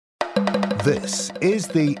This is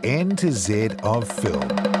the N to Z of film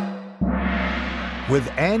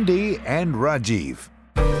with Andy and Rajeev.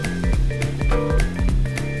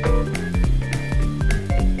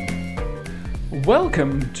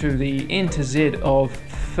 Welcome to the N to Z of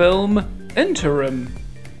film interim.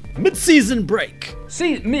 Mid-season break.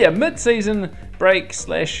 Mid-season break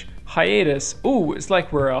 / hiatus. Ooh, it's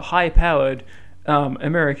like we're a high-powered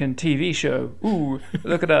American TV show. Ooh,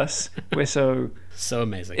 look at us. We're so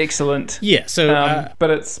amazing. Excellent. Yeah, so... but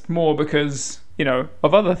it's more because,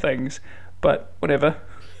 of other things. But whatever.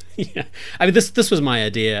 Yeah. I mean, this was my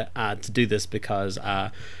idea to do this because...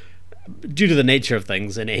 due to the nature of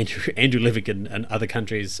things, and Andrew living in other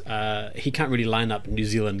countries, he can't really line up New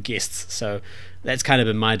Zealand guests, so that's kind of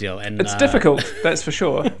been my deal. And it's difficult, that's for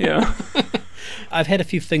sure. Yeah, I've had a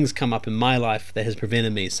few things come up in my life that has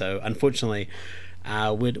prevented me. So unfortunately,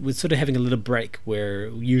 we're sort of having a little break where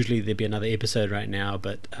usually there'd be another episode right now,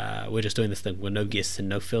 but we're just doing this thing with no guests and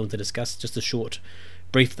no film to discuss, just a short,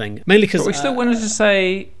 brief thing. Mainly because we still wanted to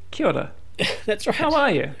say kia ora. That's right. How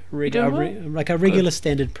are you? Like a regular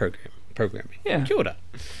standard programming. Yeah. Kia ora.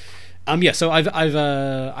 Yeah. So I've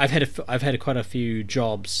had quite a few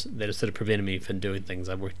jobs that have sort of prevented me from doing things.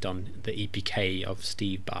 I worked on the EPK of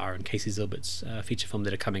Steve Barr and Casey Zilbert's feature film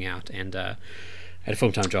that are coming out, and had a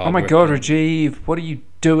full-time job. Oh my God, Rajeev, what are you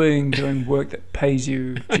doing work that pays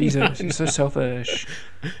you? Jesus, you're so selfish.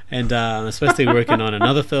 And I'm supposed to be working on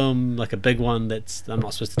another film, like a big one that I'm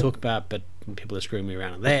not supposed to talk about, but people are screwing me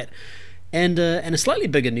around on that. And a slightly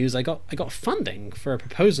bigger news, I got funding for a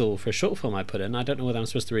proposal for a short film I put in. I don't know whether I'm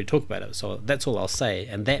supposed to really talk about it, so that's all I'll say.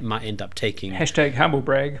 And that might end up taking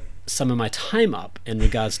 #humblebrag some of my time up in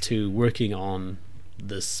regards to working on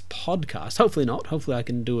this podcast. Hopefully not. Hopefully I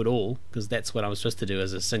can do it all, because that's what I was supposed to do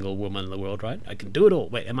as a single woman in the world, right? I can do it all.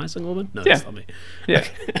 Wait, am I a single woman? No, yeah. That's not me. Yeah,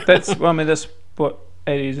 that's what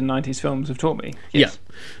 80s and 90s films have taught me. Yes.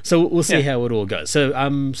 Yeah. So we'll see how it all goes. So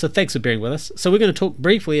thanks for bearing with us. So we're going to talk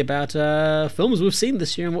briefly about films we've seen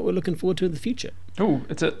this year and what we're looking forward to in the future. Oh,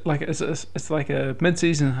 it's like a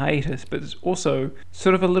mid-season hiatus, but it's also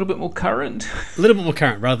sort of a little bit more current. A little bit more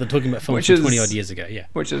current, rather than talking about films from 20 odd years ago. Yeah.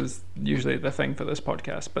 Which is usually the thing for this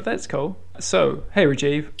podcast, but that's cool. So, hey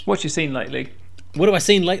Rajeev, what you seen lately? What have I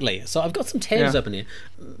seen lately? So I've got some tabs up in here.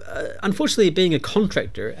 Unfortunately, being a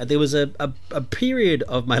contractor, there was a period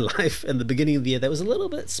of my life in the beginning of the year that was a little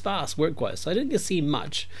bit sparse work-wise, so I didn't get to see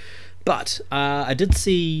much. But I did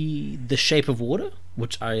see The Shape of Water,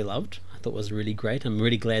 which I loved. I thought was really great. I'm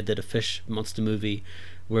really glad that a fish monster movie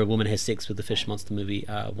where a woman has sex with the fish monster movie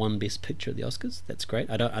won Best Picture at the Oscars. That's great.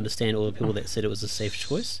 I don't understand all the people that said it was a safe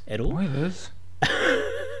choice at all. Spoilers.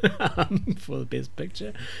 For the Best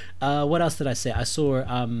Picture. What else did I say? I saw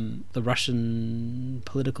the Russian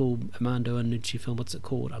political Armando Iannucci film. What's it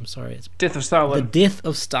called? I'm sorry. It's Death of Stalin. The Death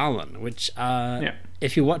of Stalin, which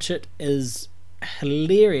if you watch it is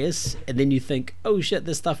hilarious, and then you think, oh shit,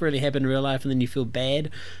 this stuff really happened in real life, and then you feel bad.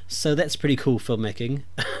 So that's pretty cool filmmaking.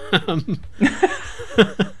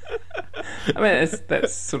 I mean,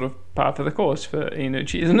 that's sort of par for the course for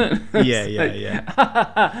Iannucci, isn't it?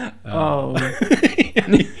 Yeah. Oh.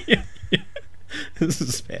 This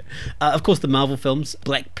is bad. Of course, the Marvel films,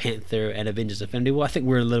 Black Panther and Avengers Infinity War. I think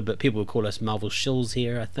we're a little bit, people would call us Marvel shills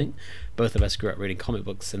here, I think. Both of us grew up reading comic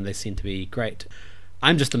books, and they seem to be great.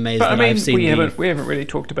 I'm just amazed I've seen we haven't really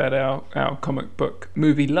talked about our comic book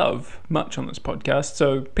movie love much on this podcast.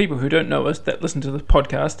 So people who don't know us that listen to this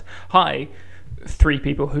podcast, hi, 3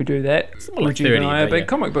 people who do that. Like Rajeev and I are big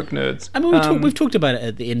comic book nerds. I mean, we've talked about it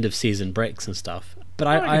at the end of season breaks and stuff. But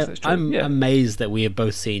I'm amazed that we have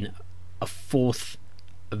both seen a 4th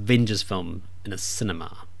Avengers film in a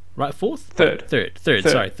cinema. Right, 4th? Third.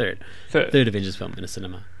 Third Avengers film in a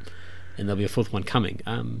cinema. And there'll be a 4th one coming.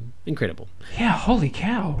 Incredible. Yeah, holy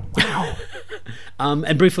cow. Wow.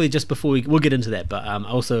 And briefly, just before we'll get into that, but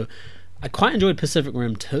I quite enjoyed Pacific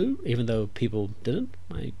Rim 2, even though people didn't.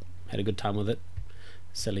 I had a good time with it.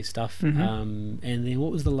 Silly stuff. Mm-hmm. And then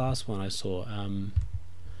what was the last one I saw?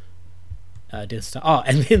 Death Star. Oh,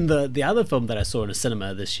 and then the other film that I saw in a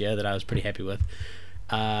cinema this year that I was pretty happy with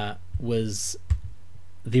was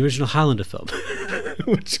the original Highlander film,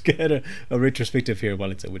 which had a retrospective here in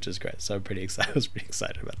Wellington, which is great. So I'm pretty excited. I was pretty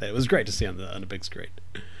excited about that. It was great to see on the big screen.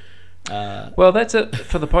 Well, that's it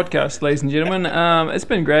for the podcast, ladies and gentlemen. It's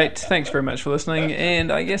been great. Thanks very much for listening,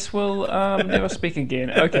 and I guess we'll never speak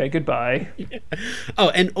again. Okay, goodbye. Yeah. Oh,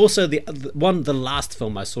 and also the last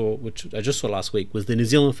film I saw, which I just saw last week, was the New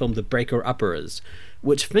Zealand film The Breaker Uppers,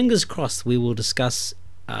 which fingers crossed we will discuss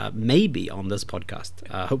maybe on this podcast.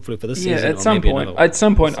 Hopefully for this season. Yeah, at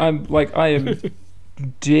some point, I am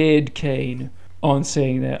dead keen on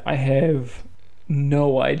seeing that. I have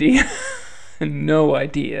no idea no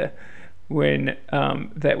idea when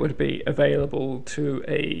that would be available to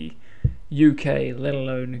a UK, let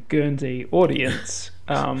alone Guernsey audience.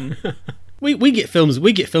 We get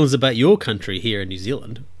films about your country here in New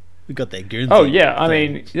Zealand. We got that Guernsey. Oh yeah, I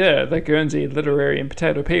mean, yeah, the Guernsey Literary and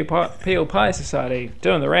Potato Peel Pie Society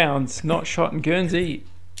doing the rounds. Not shot in Guernsey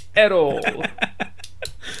at all.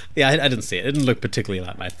 Yeah, I didn't see it. It didn't look particularly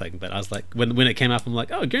like my thing, but I was like, when it came up, I'm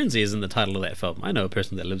like, oh, Guernsey is in the title of that film. I know a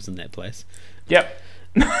person that lives in that place. Yep.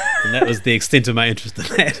 And that was the extent of my interest in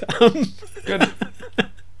that. Good.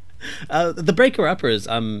 The Breaker Uppers,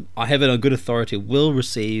 I have it on good authority, will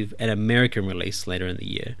receive an American release later in the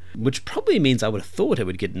year, which probably means I would have thought it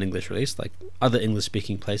would get an English release, like other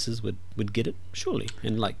English-speaking places would get it, surely.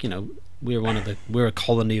 And like, you know, we're a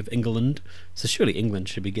colony of England, so surely England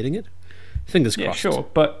should be getting it. Fingers crossed. Yeah, sure,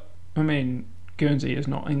 but I mean, Guernsey is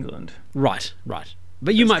not England. Right.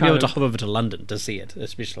 But you might be able to hop over to London to see it,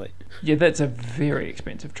 especially. Yeah, that's a very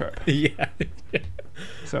expensive trip. Yeah.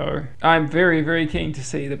 So I'm very, very keen to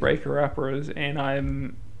see the Breaker Uppers, and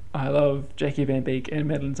I love Jackie Van Beek and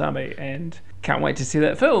Madeline Zame, and can't wait to see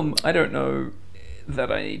that film. I don't know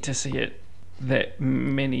that I need to see it that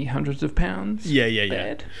many hundreds of pounds. Yeah.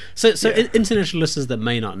 Bad. So international listeners that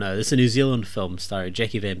may not know, this is a New Zealand film starring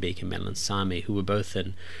Jackie Van Beek and Madeline Zame, who were both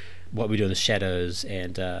in What We Do in the Shadows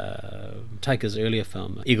and Taika's earlier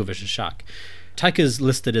film, Eagle vs. Shark. Taika's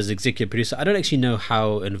listed as executive producer. I don't actually know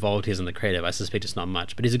how involved he is in the creative. I suspect it's not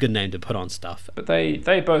much, but he's a good name to put on stuff. But they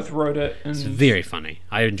both wrote it, and it's very funny.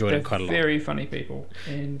 I enjoyed it quite a lot. Very funny people,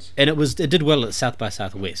 and it did well at South by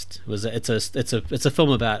Southwest. It's a film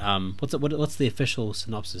about what's the official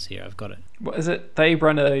synopsis here? I've got it. What is it? They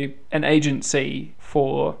run an agency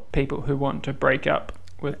for people who want to break up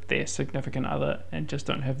with their significant other and just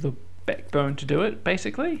don't have the backbone to do it,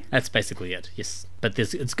 basically. That's basically it, yes. But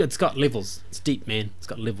it's got levels. It's deep, man. It's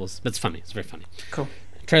got levels. But it's funny. It's very funny. Cool.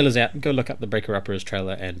 Trailer's out. Go look up the Breaker Uppers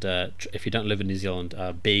trailer, and if you don't live in New Zealand,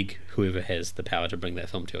 beg whoever has the power to bring that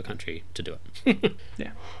film to your country to do it.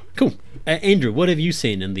 Yeah. Cool. Andrew, what have you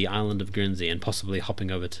seen in the island of Guernsey and possibly hopping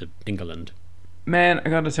over to England? Man, I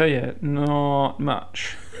gotta tell you, not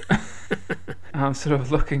much. I'm sort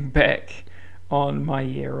of looking back on my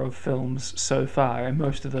year of films so far, and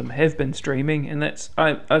most of them have been streaming, and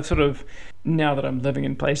I've sort of, now that I'm living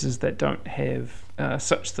in places that don't have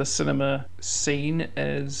such the cinema scene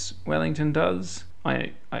as Wellington does,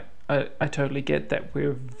 I totally get that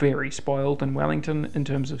we're very spoiled in Wellington in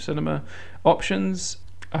terms of cinema options.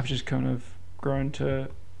 I've just kind of grown to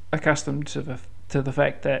accustomed to the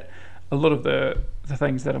fact that a lot of the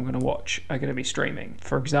things that I'm going to watch are going to be streaming.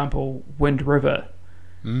 For example, Wind River,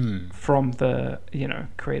 from the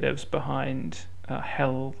creatives behind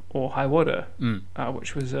Hell or High Water,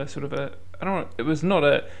 which was a sort of it was not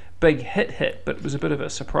a big hit, but it was a bit of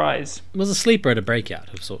a surprise. It was a sleeper at a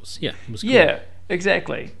breakout of sorts. Yeah, it was cool. Yeah,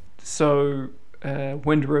 exactly. So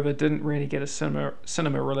Wind River didn't really get a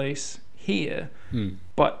cinema release here,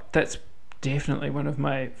 but that's definitely one of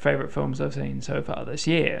my favourite films I've seen so far this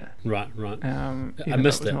year. Right. I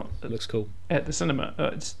missed it. It looks cool. At the cinema.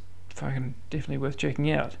 It's fucking definitely worth checking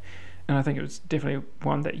out. And I think it was definitely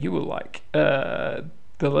one that you will like. The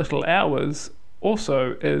Little Hours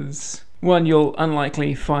also is one you'll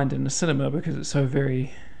unlikely find in a cinema because it's so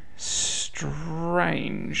very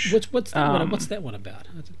strange. What's that one about?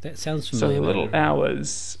 That sounds familiar. So The Little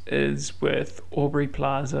Hours is with Aubrey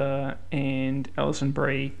Plaza and Alison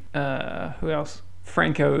Brie. Who else?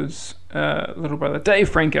 Franco's little brother, Dave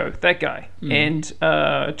Franco, that guy, and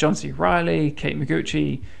John C. Reilly, Kate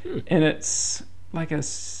Micucci, and it's like a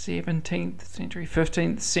 17th century,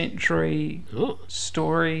 15th century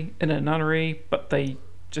story in a nunnery, but they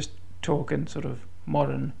just talk in sort of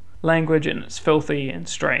modern language, and it's filthy and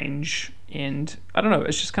strange, and I don't know,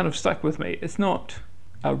 it's just kind of stuck with me. It's not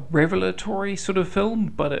a revelatory sort of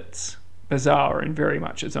film, but it's bizarre and very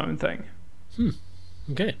much its own thing.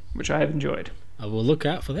 Okay. Which I have enjoyed. I will look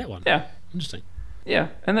out for that one. Yeah. Interesting. Yeah,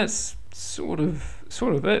 and that's sort of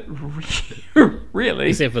it, really.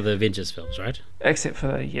 Except for the Avengers films, right? Except for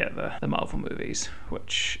the Marvel movies,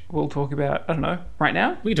 which we'll talk about, I don't know, right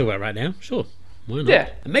now? We can talk about it right now, sure. Why not? Yeah.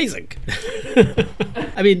 Amazing.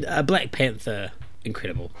 I mean, Black Panther,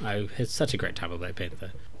 incredible. I had such a great time with Black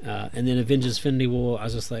Panther. And then Avengers Infinity War, I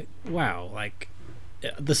was just like, wow, like,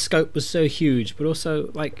 the scope was so huge, but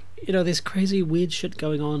also, like, there's crazy weird shit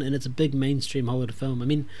going on, and it's a big mainstream Hollywood film. I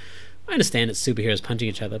mean, I understand it's superheroes punching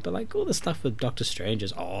each other, but like all the stuff with Doctor Strange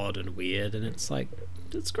is odd and weird, and it's like,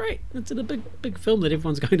 it's great. It's in a big film that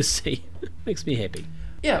everyone's going to see. Makes me happy.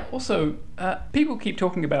 Yeah, also, people keep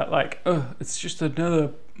talking about, like, oh, it's just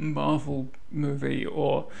another Marvel movie,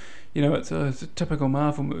 or, it's a typical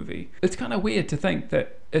Marvel movie. It's kind of weird to think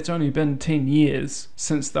that it's only been 10 years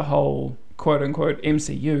since the whole quote-unquote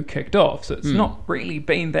MCU kicked off, so it's not really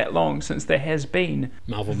been that long since there has been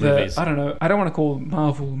Marvel movies. I don't know, I don't want to call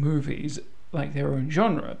Marvel movies like their own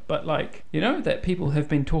genre, but like, that people have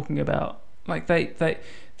been talking about, like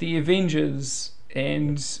the Avengers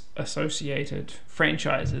and associated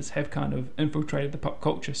franchises have kind of infiltrated the pop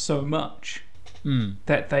culture so much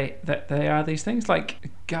that they are these things like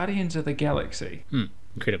Guardians of the Galaxy.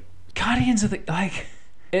 Incredible. Guardians of the, like,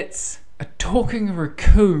 it's a talking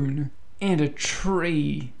raccoon and a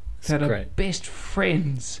tree that are best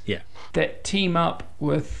friends. Yeah. That team up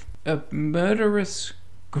with a murderous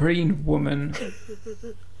green woman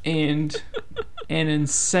and an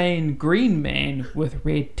insane green man with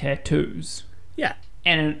red tattoos. Yeah.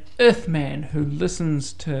 And an Earthman who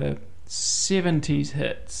listens to 70s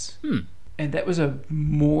hits. And that was a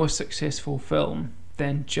more successful film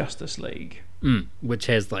than Justice League. Which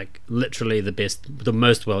has like literally the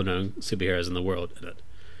most well-known superheroes in the world in it.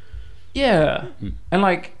 Yeah. And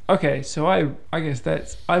like, okay, so I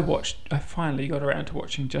guess I finally got around to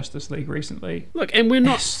watching Justice League recently. Look, and we're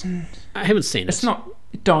not, I haven't seen it. It's not,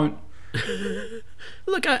 don't.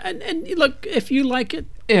 Look, and look, if you like it,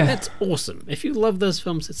 that's awesome. If you love those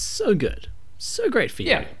films, it's so good. So great for you.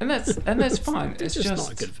 Yeah, and that's fine. It's just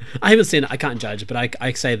not good. I haven't seen it. I can't judge, but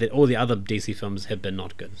I say that all the other DC films have been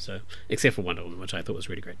not good. So except for Wonder Woman, which I thought was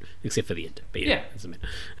really great, except for the end. But doesn't matter.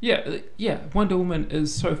 Yeah. Wonder Woman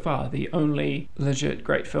is so far the only legit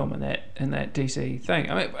great film in that DC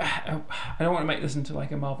thing. I mean, I don't want to make this into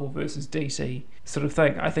like a Marvel versus DC sort of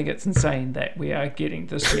thing. I think it's insane that we are getting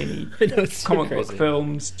this many comic book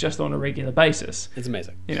films just on a regular basis. It's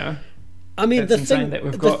amazing. I mean, it's insane that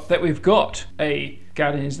we've got a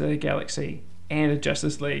Guardians of the Galaxy and a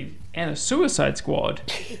Justice League and a Suicide Squad.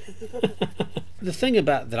 The thing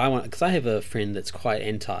about that I want, because I have a friend that's quite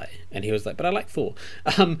anti, and he was like, "But I like Thor,"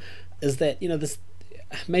 is that this?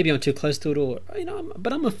 Maybe I'm too close to it, or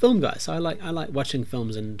but I'm a film guy, so I like watching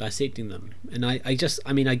films and dissecting them, and I guess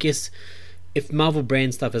if Marvel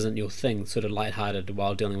brand stuff isn't your thing, sort of lighthearted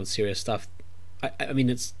while dealing with serious stuff. I mean,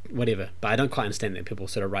 it's whatever, but I don't quite understand that people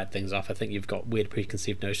sort of write things off. I think you've got weird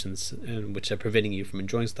preconceived notions which are preventing you from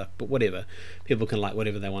enjoying stuff, but whatever. People can like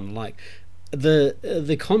whatever they want to like.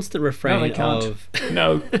 The constant refrain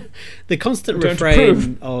the constant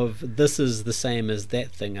refrain of this is the same as that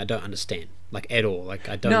thing, I don't understand, like, at all. Like,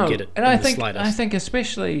 I don't get it in the slightest. I think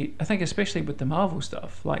especially with the Marvel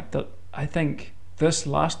stuff, I think this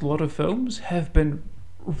last lot of films have been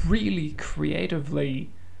really creatively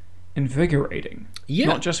invigorating,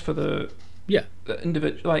 not just for the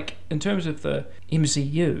individual. Like, in terms of the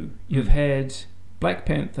MCU, you've had Black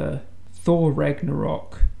Panther, Thor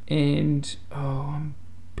Ragnarok, and I'm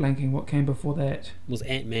blanking what came before that. Was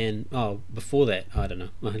Ant-Man before that? I don't know.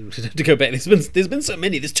 I have to go back. There's been so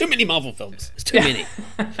many. There's too many Marvel films. There's too many.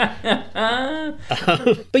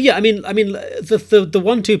 But yeah, I mean the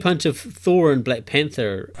 1-2 punch of Thor and Black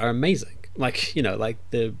Panther are amazing. Like,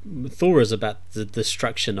 the Thor is about the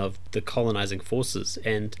destruction of the colonizing forces,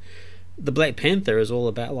 and the Black Panther is all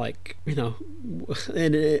about, like, a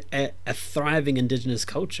thriving indigenous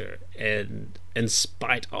culture, and in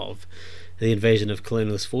spite of the invasion of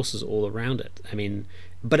colonialist forces all around it. I mean,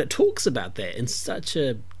 but it talks about that in such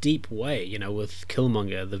a deep way, with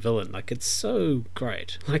Killmonger, the villain. Like, it's so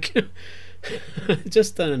great. Like, I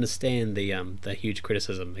just don't understand the huge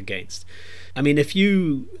criticism against. I mean, if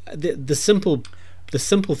you the simple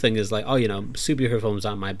thing is like, superhero films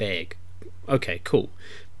aren't my bag. Okay, cool.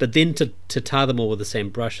 But then to tar them all with the same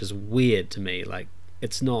brush is weird to me. Like,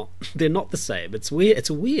 it's not. They're not the same. It's weird.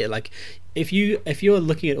 It's weird. Like, if you're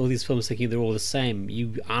looking at all these films thinking they're all the same,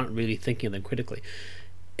 you aren't really thinking of them critically.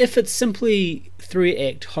 If it's simply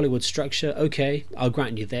 3-act Hollywood structure, okay, I'll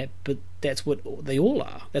grant you that. But that's what they all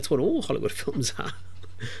are. That's what all Hollywood films are.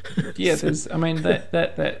 Yeah,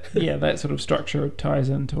 that sort of structure ties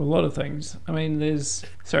into a lot of things. I mean,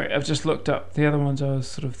 I've just looked up the other ones I was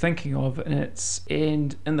sort of thinking of,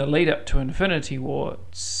 and in the lead up to Infinity War,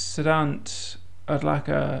 Siddhant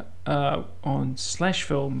Adlakha on Slash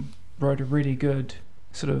Film wrote a really good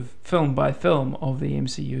sort of film by film of the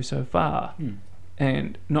MCU so far.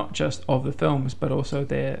 And not just of the films, but also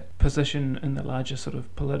their position in the larger sort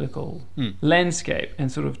of political landscape,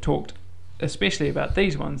 and sort of talked especially about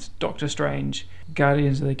these ones: Doctor Strange,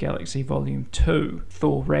 Guardians of the Galaxy Volume 2,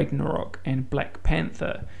 Thor Ragnarok, and Black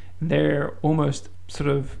Panther. They're almost sort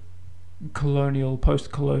of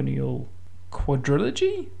post-colonial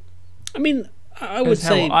quadrilogy. I mean, I would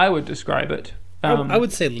say how I would describe it. I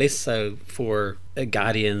would say less so for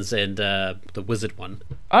Guardians and the Wizard one.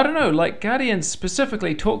 I don't know, like Guardians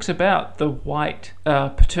specifically talks about the white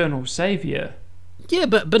paternal savior. Yeah,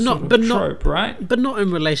 but not trope, right? But not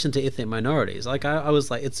in relation to ethnic minorities. Like I was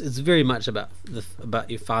like, it's very much about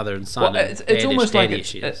your father and son. Well, and it's almost like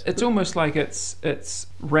issues. it's almost like it's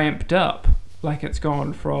ramped up, like it's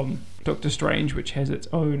gone from Doctor Strange, which has its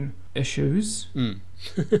own issues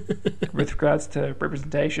with regards to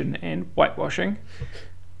representation and whitewashing,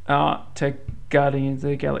 to Guardians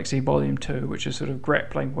of the Galaxy Volume 2, which is sort of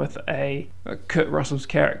grappling with a Kurt Russell's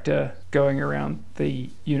character going around the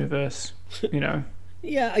universe, you know.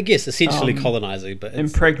 Yeah, I guess essentially colonizing, but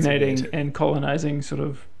impregnating and colonizing sort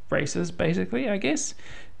of races, basically, I guess,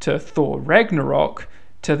 to Thor Ragnarok,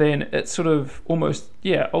 to then it's sort of almost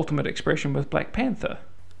ultimate expression with Black Panther.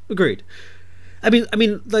 Agreed. I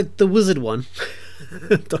mean, like the Wizard one,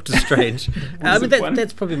 Doctor Strange. I mean,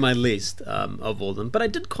 that's probably my least of all of them. But I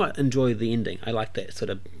did quite enjoy the ending. I like that sort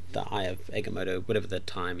of the Eye of Agamotto, whatever the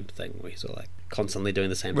time thing where he's sort of like constantly doing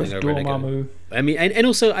the same thing over and again. I mean, and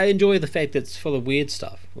also I enjoy the fact that it's full of weird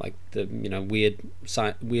stuff, like the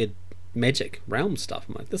weird magic realm stuff.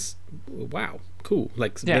 I'm like, this, wow, cool.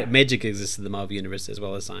 Like magic exists in the Marvel universe as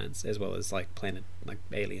well as science, as well as like planet, like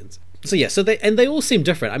aliens. So yeah, they all seem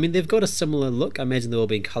different. I mean, they've got a similar look. I imagine they're all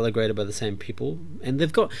being color graded by the same people, and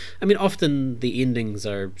they've got. I mean, often the endings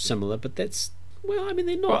are similar, but that's I mean,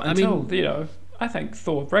 they're not. I think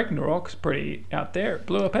Thor Ragnarok's pretty out there. It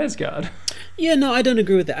blew up Asgard. Yeah, no, I don't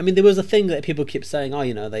agree with that. I mean, there was a thing that people kept saying,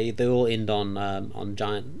 they all end on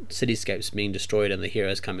giant cityscapes being destroyed and the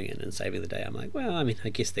heroes coming in and saving the day. I'm like, well, I mean, I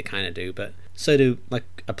guess they kind of do, but so do like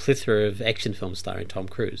a plethora of action films starring Tom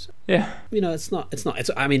Cruise. Yeah. You know, it's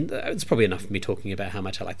I mean, it's probably enough for me talking about how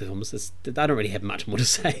much I like the films. I don't really have much more to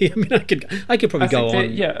say. I mean, I could probably go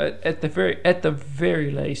on. Yeah, at the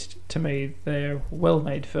very least, to me, they're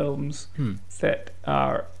well-made films that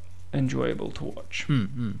are enjoyable to watch.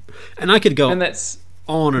 And I could go and that's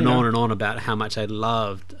on and on and on about how much I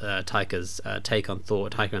loved Taika's take on Thor,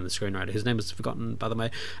 Taika and the screenwriter, whose name is forgotten, by the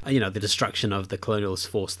way. The destruction of the colonialist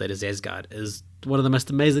force that is Asgard is one of the most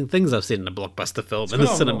amazing things I've seen in a blockbuster film in the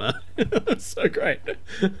cinema. It's so great.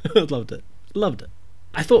 I loved it.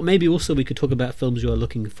 I thought maybe also we could talk about films you are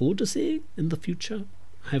looking forward to seeing in the future.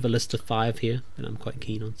 I have a list of 5 here that I'm quite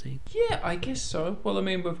keen on seeing. Yeah, I guess so. Well, I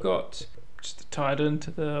mean, we've got, just tied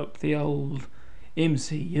into the old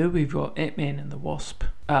MCU, we've got Ant-Man and the Wasp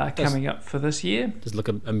coming up for this year. Does look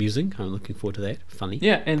amusing. I'm looking forward to that. Funny.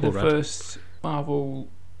 Yeah, and the first Marvel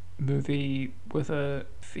movie with a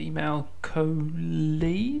female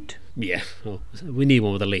co-lead. Yeah, well, we need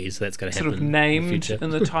one with a lead, so that's going to happen. Sort of named in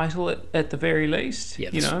the title at the very least.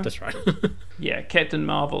 Yeah, that's right. Yeah, Captain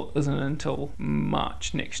Marvel isn't until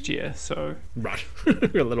March next year, so right,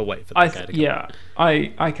 we're a little wait for that guy to come. Yeah,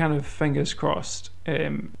 I kind of fingers crossed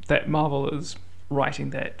that Marvel is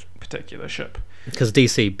writing that particular ship, because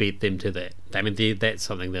DC beat them to that. I mean, that's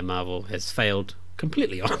something that Marvel has failed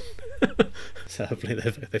completely on. So hopefully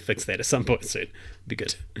they fix that at some point soon. Be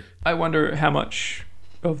good. I wonder how much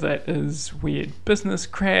of that is weird business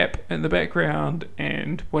crap in the background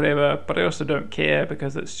and whatever, but I also don't care,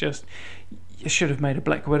 because it's just, you should have made a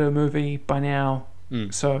Black Widow movie by now.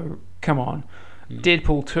 So come on.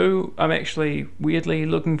 Deadpool 2 I'm actually weirdly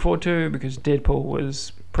looking forward to, because Deadpool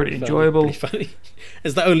was pretty enjoyable. Pretty funny.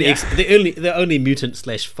 It's the only mutant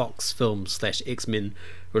 / Fox film / X-Men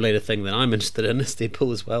related thing that I'm interested in is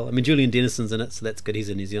Deadpool as well. I mean, Julian Dennison's in it, so that's good. He's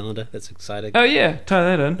a New Zealander. That's exciting. Oh yeah,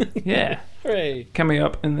 tie that in. Yeah. Hooray. Coming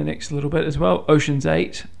up in the next little bit as well, Ocean's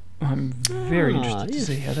 8. I'm very interested to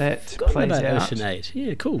see how that plays out. Ocean 8.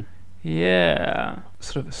 Yeah, cool. Yeah.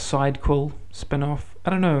 Sort of a sidequel spin-off. I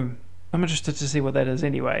don't know. I'm interested to see what that is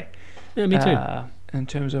anyway. Yeah, me too. In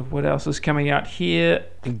terms of what else is coming out here.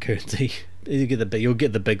 Guarantee. You'll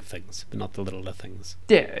get the big things, but not the littler things.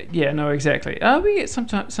 Yeah, no, exactly. We get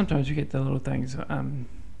sometimes we get the little things.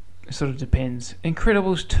 It sort of depends.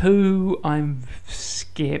 Incredibles 2, I'm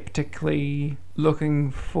skeptically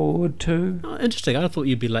looking forward to. Oh, interesting. I thought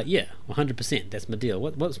you'd be like, yeah, 100%. That's my deal.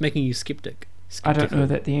 What's making you skeptic? I don't know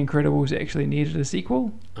that The Incredibles actually needed a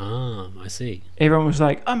sequel. Ah, I see. Everyone was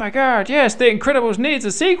like, oh my god, yes, The Incredibles needs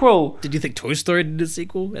a sequel. Did you think Toy Story needed a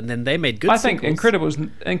sequel? And then they made good sequels? I think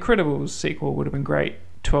Incredibles sequel would have been great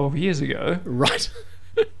 12 years ago. Right.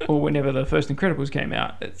 Or whenever the first Incredibles came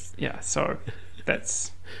out. So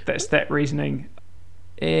that's that reasoning.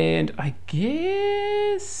 And I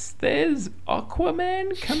guess there's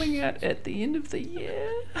Aquaman coming out at the end of the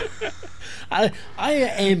year. I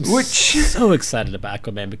am so excited about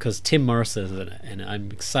Aquaman because Tim Morrison is in it, and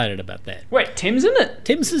I'm excited about that. Wait, Tim's in it?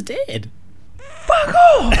 Tim's his dad. Fuck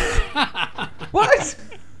off! What?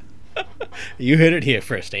 You heard it here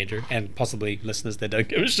first, Andrew, and possibly listeners that don't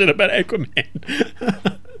give a shit about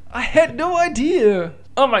Aquaman. I had no idea.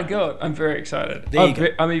 Oh my god, I'm very excited. There you go.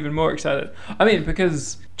 I'm even more excited. I mean,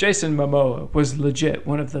 because Jason Momoa was legit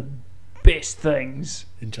one of the best things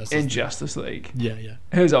in Justice League. Yeah, yeah.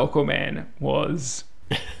 His Aquaman was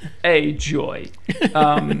a joy.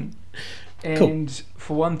 And Cool.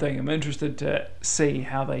 for one thing, I'm interested to see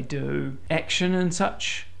how they do action and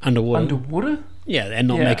such. Underwater. Underwater? Yeah, and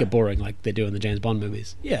not Yeah. make it boring like they do in the James Bond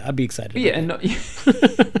movies. Yeah, I'd be excited. Yeah, and not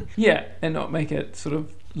yeah, and not make it sort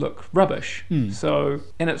of look rubbish. So,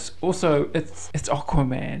 and it's also it's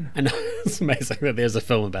Aquaman. And it's amazing that there's a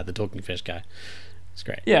film about the talking fish guy. It's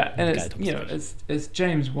great. Yeah, and The guy it's talks to fish. it's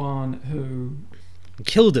James Wan who,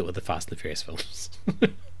 Killed it with the Fast and the Furious films.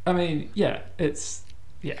 I mean,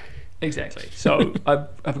 exactly. So I've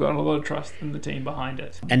got a lot of trust in the team behind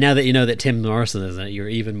it. And now that you know that Tim Morrison is in it, you're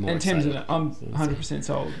even more And Tim's in excited. it. I'm 100%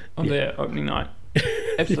 sold on their opening night.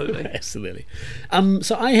 Absolutely. Absolutely.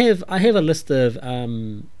 So I have a list of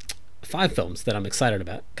 5 films that I'm excited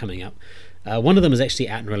about coming up. One of them is actually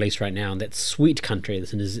out and released right now, and that's Sweet Country.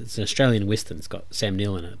 It's an Australian western. It's got Sam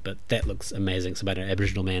Neill in it, but that looks amazing. It's about an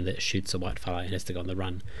Aboriginal man that shoots a white fella and has to go on the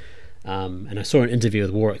run. And I saw an interview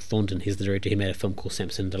with Warwick Thornton. He's the director. He made a film called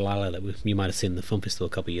Samson and Delilah that you might have seen in the film festival a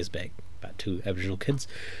couple of years back, about 2 Aboriginal kids.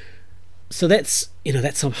 So that's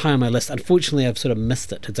high on my list. Unfortunately, I've sort of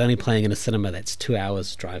missed it. It's only playing in a cinema that's 2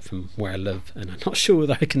 hours drive from where I live, and I'm not sure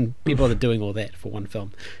whether I can be bothered doing all that for one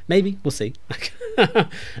film. Maybe, we'll see.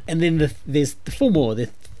 And then there's 4 more. The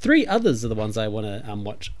 3 others are the ones I want to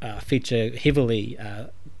watch. Feature heavily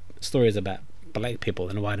stories about black people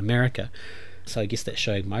in white America. So I guess that's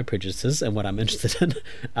showing my prejudices and what I'm interested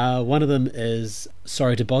in. One of them is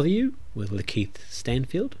Sorry to Bother You with Lakeith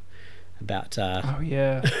Stanfield, about Oh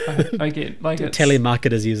yeah, I get like it's,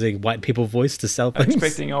 telemarketers using white people voice to sell I'm things.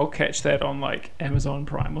 expecting I'll catch that on like Amazon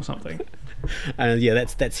Prime or something. Yeah,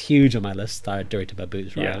 that's huge on my list. Directed by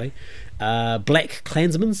Boots Yeah. Riley. Black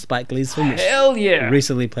Klansman, Spike Lee's film, which Hell yeah!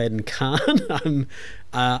 recently played in Cannes.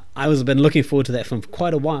 I was been looking forward to that film for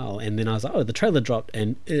quite a while, and then I was like, oh, the trailer dropped,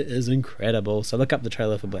 and it is incredible. So look up the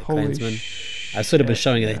trailer for Black Holy Klansman. shit, I've sort of been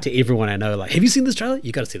showing yeah. that to everyone I know. Like, have you seen this trailer?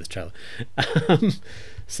 You got to see this trailer.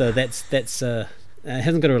 So that's it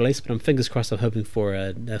hasn't got a release, but I'm fingers crossed. I'm hoping for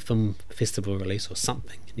a film festival release or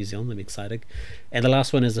something in New Zealand. I'm excited. And the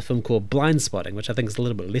last one is a film called Blind Spotting, which I think is a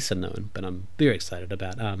little bit lesser known, but I'm very excited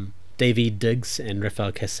about. Davy Diggs and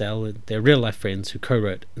Raphael Cassell, they're real life friends who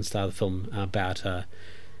co-wrote and starred the film about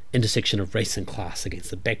intersection of race and class against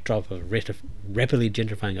the backdrop of rapidly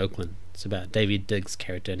gentrifying Oakland. It's about David Diggs'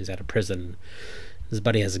 character, and he's out of prison. His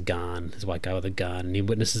buddy has a gun, his white guy with a gun, and he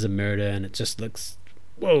witnesses a murder, and it just looks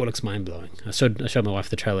mind-blowing. I showed my wife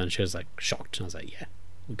the trailer, and she was like shocked, and I was like, yeah,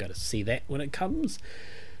 we've got to see that when it comes.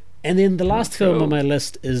 And then the last film on my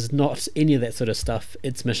list is not any of that sort of stuff.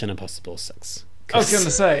 It's Mission Impossible 6. I was going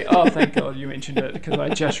to say, oh, thank God you mentioned it, because I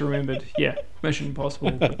just remembered, yeah, Mission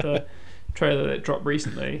Impossible with the trailer that dropped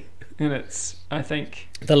recently, and it's, I think...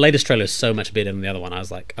 The latest trailer is so much better than the other one. I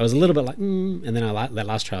was a little bit like, and then that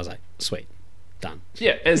last trailer, I was like, sweet, done.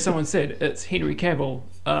 Yeah, as someone said, it's Henry Cavill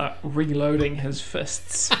reloading his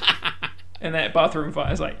fists in that bathroom fight.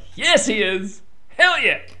 I was like, yes, he is! Hell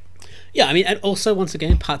yeah! Yeah, I mean, and also, once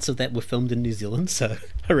again, parts of that were filmed in New Zealand, so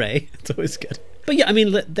hooray, it's always good. But yeah, I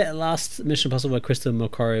mean, that last Mission Impossible by Christopher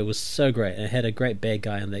McQuarrie was so great. It had a great bad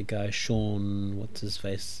guy in that guy, Sean, what's his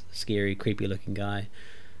face? Scary, creepy looking guy.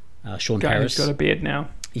 Sean Guy Harris. who's got a beard now.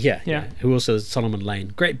 Yeah. Who also is Solomon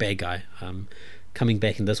Lane. Great bad guy. Coming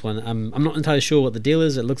back in this one. I'm not entirely sure what the deal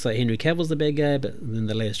is. It looks like Henry Cavill's the bad guy, but then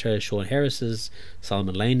the latest trailer, Sean Harris's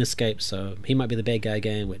Solomon Lane escapes, so he might be the bad guy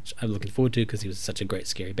again, which I'm looking forward to because he was such a great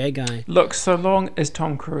scary bad guy. Look, so long as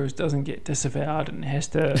Tom Cruise doesn't get disavowed and has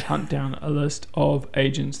to hunt down a list of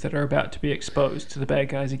agents that are about to be exposed to the bad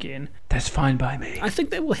guys again, that's fine by me. I think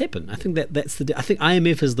that will happen. I think that's I think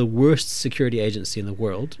IMF is the worst security agency in the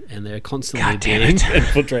world, and they're constantly being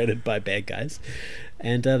infiltrated by bad guys,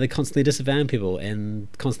 and they're constantly disavowing people and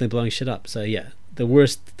constantly blowing shit up. So yeah, the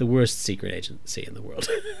worst secret agency in the world.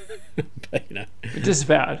 But you know,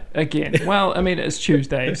 disavowed again. Well, I mean, it's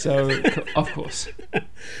Tuesday, so of course.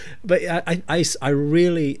 But I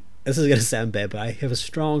really, this is going to sound bad, but I have a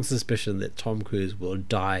strong suspicion that Tom Cruise will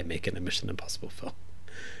die making a Mission Impossible film.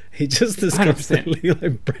 He just is 100%. constantly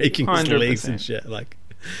like breaking his legs 100%. and shit. Like,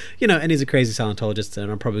 And he's a crazy Scientologist,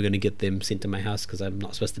 and I'm probably going to get them sent to my house because I'm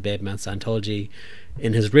not supposed to badmouth Scientology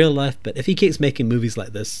in his real life. But if he keeps making movies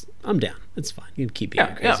like this, I'm down. It's fine. You can keep being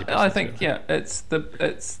a crazy person. I think it's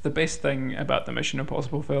the best thing about the Mission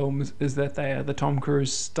Impossible films is that they are the Tom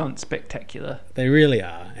Cruise stunt spectacular. They really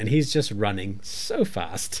are, and he's just running so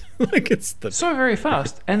fast, so very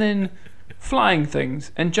fast, and then flying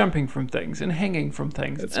things and jumping from things and hanging from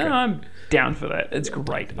things. And I'm down for that. It's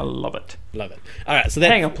great. I love it. Love it. All right, so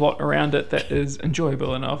hang a plot around it that is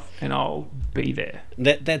enjoyable enough, and I'll be there.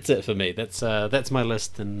 That's it for me. That's my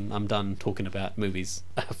list, and I'm done talking about movies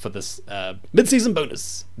for this mid-season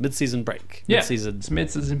bonus, mid-season break. It's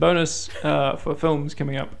mid-season bonus for films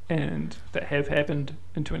coming up and that have happened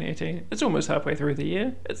in 2018. It's almost halfway through the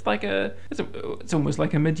year. It's like it's almost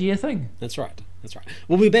like a mid-year thing. That's right.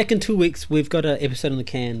 We'll be back in 2 weeks. We've got an episode in the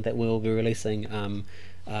can that we'll be releasing.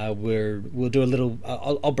 We'll do a little.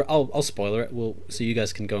 I'll spoiler it. So you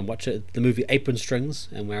guys can go and watch it. The movie Apron Strings,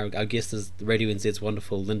 and where our guest is Radio NZ's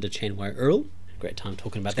wonderful Linda Chanwai Earl. Great time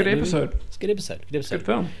talking about that movie. It's a good episode. Good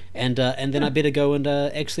film. And then I better go and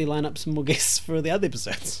actually line up some more guests for the other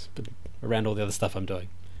episodes, but around all the other stuff I'm doing,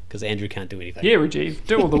 because Andrew can't do anything. Yeah, Rajeev,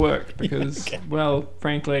 do all the work because, well,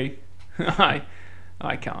 frankly, I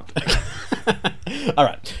can't. All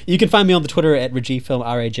right. You can find me on the Twitter at RajeevFilm,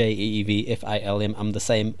 RajeevFilm. I'm the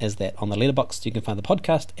same as that on the letterbox. You can find the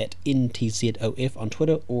podcast at NTZOF on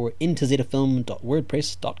Twitter or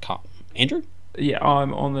ntzfilm.wordpress.com. Andrew? Yeah,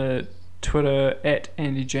 I'm on the Twitter at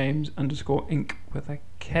AndyJames_Inc. with a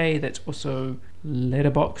K. That's also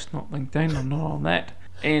letterbox, not LinkedIn. I'm not on that.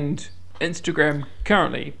 And Instagram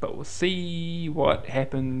currently, but we'll see what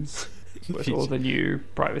happens with all the new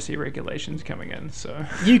privacy regulations coming in. So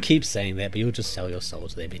you keep saying that, but you'll just sell your soul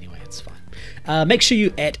to them anyway. It's fine. Make sure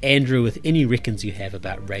you at Andrew with any reckons you have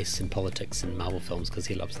about race and politics and Marvel films, because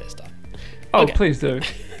he loves that stuff. Oh, okay. Please do.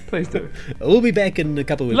 We'll be back in a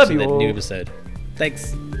couple of weeks with that new episode.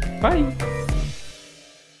 Thanks. Bye.